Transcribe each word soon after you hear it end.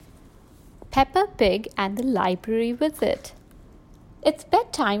Peppa Pig and the Library Visit. It's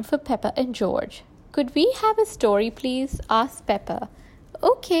bedtime for Peppa and George. Could we have a story, please? Asked Peppa.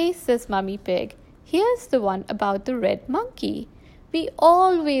 Okay, says Mummy Pig. Here's the one about the red monkey. We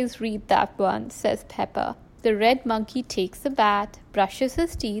always read that one, says Peppa. The red monkey takes a bath, brushes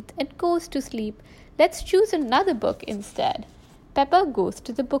his teeth, and goes to sleep. Let's choose another book instead. Peppa goes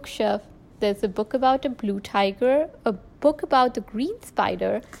to the bookshelf. There's a book about a blue tiger, a book about the green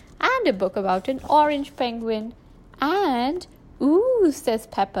spider, and a book about an orange penguin. And, ooh, says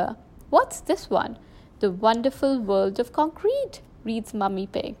Peppa. What's this one? The Wonderful World of Concrete, reads Mummy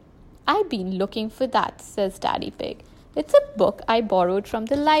Pig. I've been looking for that, says Daddy Pig. It's a book I borrowed from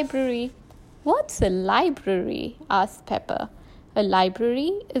the library. What's a library? Asks Peppa. A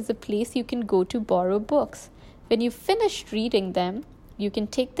library is a place you can go to borrow books. When you've finished reading them, you can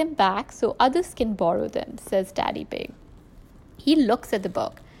take them back so others can borrow them, says Daddy Pig. He looks at the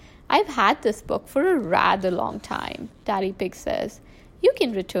book. I've had this book for a rather long time, Daddy Pig says. You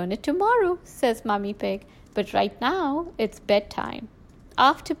can return it tomorrow, says Mummy Pig, but right now it's bedtime.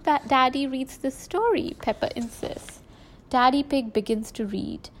 After Daddy reads the story, Peppa insists. Daddy Pig begins to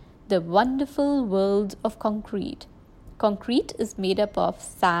read The Wonderful World of Concrete. Concrete is made up of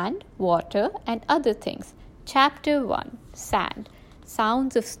sand, water, and other things. Chapter 1, Sand.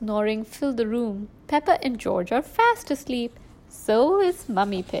 Sounds of snoring fill the room. Peppa and George are fast asleep. So is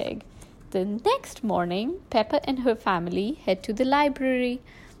Mummy Pig. The next morning, Peppa and her family head to the library.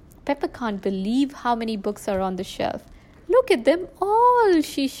 Peppa can't believe how many books are on the shelf. Look at them all,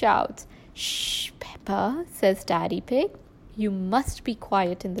 she shouts. Shh, Peppa, says Daddy Pig. You must be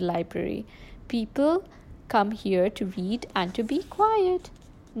quiet in the library. People come here to read and to be quiet.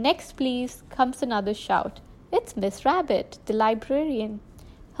 Next, please, comes another shout. It's Miss Rabbit, the librarian.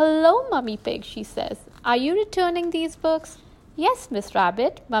 Hello, Mummy Pig, she says. Are you returning these books? Yes, Miss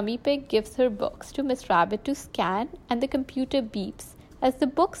Rabbit. Mummy Pig gives her books to Miss Rabbit to scan, and the computer beeps as the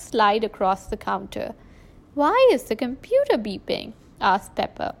books slide across the counter. Why is the computer beeping? Asks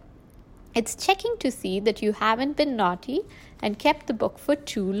Peppa. It's checking to see that you haven't been naughty and kept the book for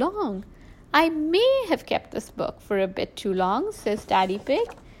too long. I may have kept this book for a bit too long, says Daddy Pig.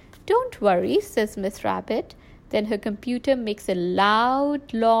 Don't worry, says Miss Rabbit. Then her computer makes a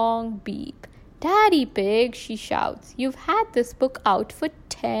loud, long beep. Daddy Pig, she shouts, you've had this book out for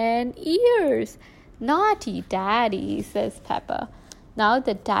 10 years. Naughty Daddy, says Peppa. Now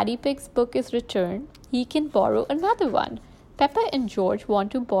that Daddy Pig's book is returned, he can borrow another one. Peppa and George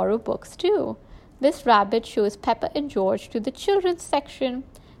want to borrow books too. Miss Rabbit shows Peppa and George to the children's section.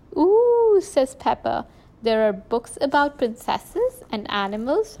 Ooh, says Peppa. There are books about princesses and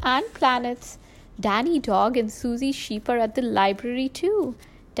animals and planets. Danny Dog and Susie Sheep are at the library too.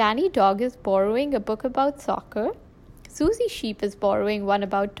 Danny Dog is borrowing a book about soccer. Susie Sheep is borrowing one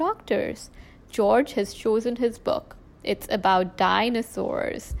about doctors. George has chosen his book. It's about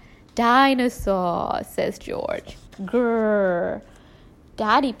dinosaurs. Dinosaur, says George. Grrr.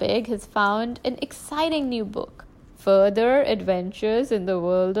 Daddy Pig has found an exciting new book. Further Adventures in the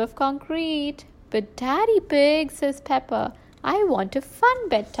World of Concrete. But Daddy Pig, says Peppa, I want a fun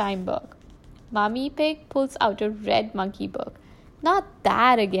bedtime book. Mummy Pig pulls out a red monkey book. Not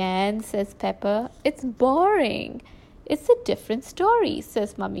that again, says Peppa. It's boring. It's a different story,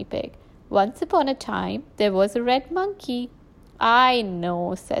 says Mummy Pig. Once upon a time, there was a red monkey. I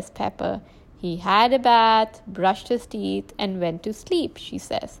know, says Peppa. He had a bath, brushed his teeth, and went to sleep, she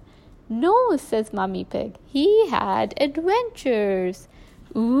says. No, says Mummy Pig. He had adventures.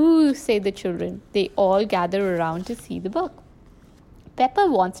 Ooh, say the children. They all gather around to see the book. Peppa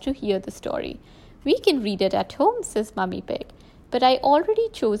wants to hear the story. We can read it at home, says Mummy Pig. But I already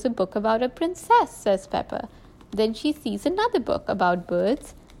chose a book about a princess, says Peppa. Then she sees another book about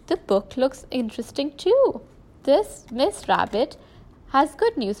birds. The book looks interesting too. This Miss Rabbit has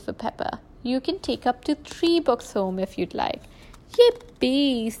good news for Peppa. You can take up to 3 books home if you'd like.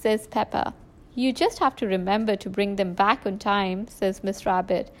 Yippee, says Peppa. You just have to remember to bring them back on time, says Miss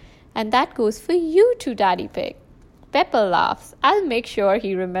Rabbit. And that goes for you too, Daddy Pig. Peppa laughs. I'll make sure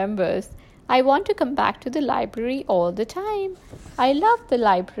he remembers. I want to come back to the library all the time. I love the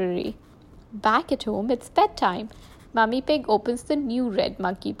library. Back at home, it's bedtime. Mummy Pig opens the new red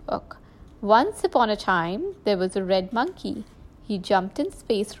monkey book. Once upon a time, there was a red monkey. He jumped in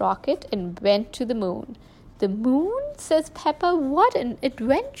space rocket and went to the moon. The moon, says Peppa. What an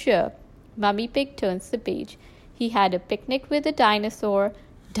adventure. Mummy Pig turns the page. He had a picnic with a dinosaur.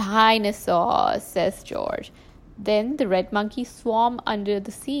 Dinosaur, says George. Then the red monkey swam under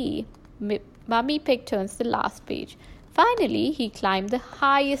the sea. Mummy Pig turns the last page. Finally, he climbed the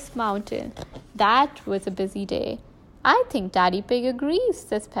highest mountain. That was a busy day. I think Daddy Pig agrees,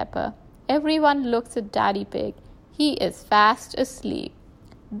 says Peppa. Everyone looks at Daddy Pig. He is fast asleep.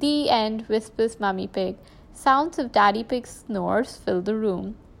 The end, whispers Mummy Pig. Sounds of Daddy Pig's snores fill the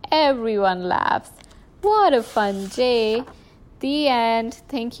room. Everyone laughs. What a fun day! The end.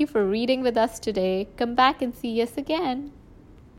 Thank you for reading with us today. Come back and see us again.